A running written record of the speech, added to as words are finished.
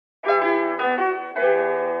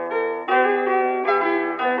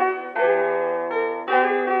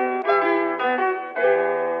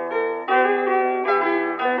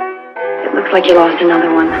Looks like you lost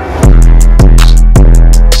another one.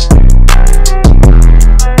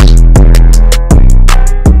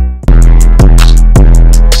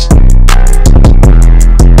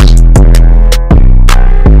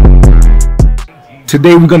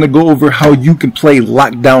 Today we're going to go over how you can play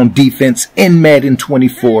lockdown defense in Madden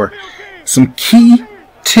 24. Some key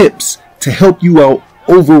tips to help you out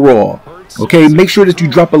overall. Okay, make sure that you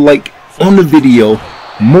drop a like on the video.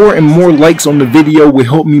 More and more likes on the video will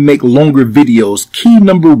help me make longer videos. Key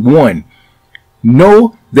number 1.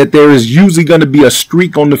 Know that there is usually going to be a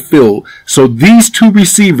streak on the field. So these two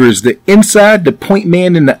receivers, the inside, the point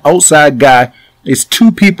man, and the outside guy, it's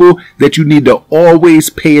two people that you need to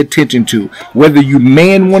always pay attention to. Whether you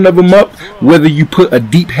man one of them up, whether you put a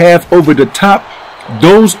deep half over the top,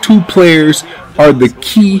 those two players are the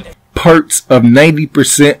key parts of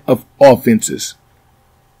 90% of offenses.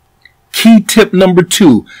 Key tip number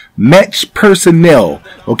 2, match personnel.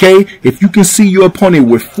 Okay, if you can see your opponent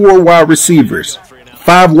with 4 wide receivers,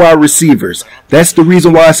 5 wide receivers, that's the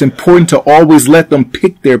reason why it's important to always let them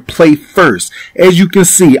pick their play first. As you can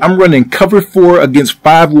see, I'm running cover 4 against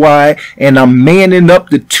 5 wide, and I'm manning up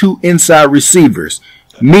the 2 inside receivers,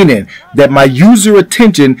 meaning that my user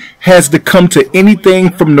attention has to come to anything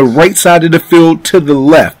from the right side of the field to the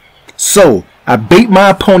left. So I bait my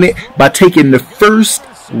opponent by taking the first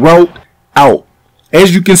route out.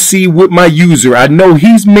 As you can see with my user, I know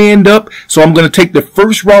he's manned up, so I'm going to take the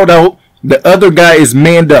first route out. The other guy is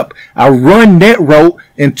manned up. I run that route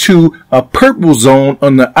into a purple zone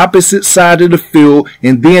on the opposite side of the field,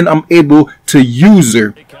 and then I'm able to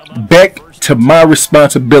user back to my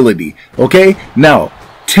responsibility. Okay, now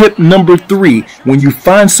tip number 3, when you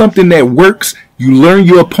find something that works, you learn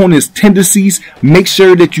your opponent's tendencies, make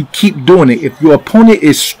sure that you keep doing it. If your opponent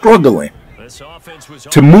is struggling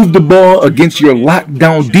to move the ball against your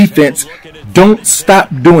lockdown defense, don't stop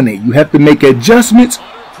doing it. You have to make adjustments.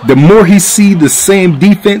 The more he sees the same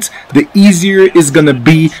defense, the easier it's going to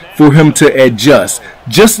be for him to adjust.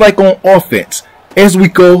 Just like on offense, as we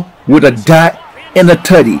go with a dot and a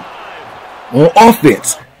tutty. On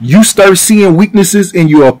offense, you start seeing weaknesses in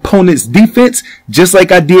your opponent's defense, just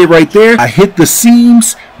like I did right there. I hit the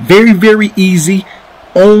seams, very, very easy,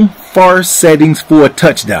 on far settings for a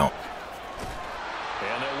touchdown.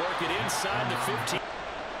 And they work it inside the 15.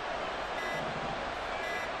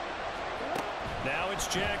 Now it's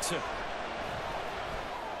Jackson.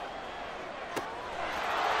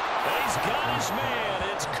 He's got his man.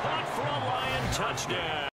 It's caught for a Lion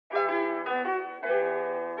touchdown.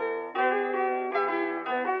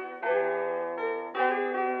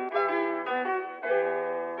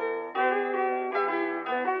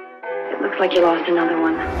 It looks like you lost another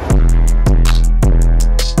one.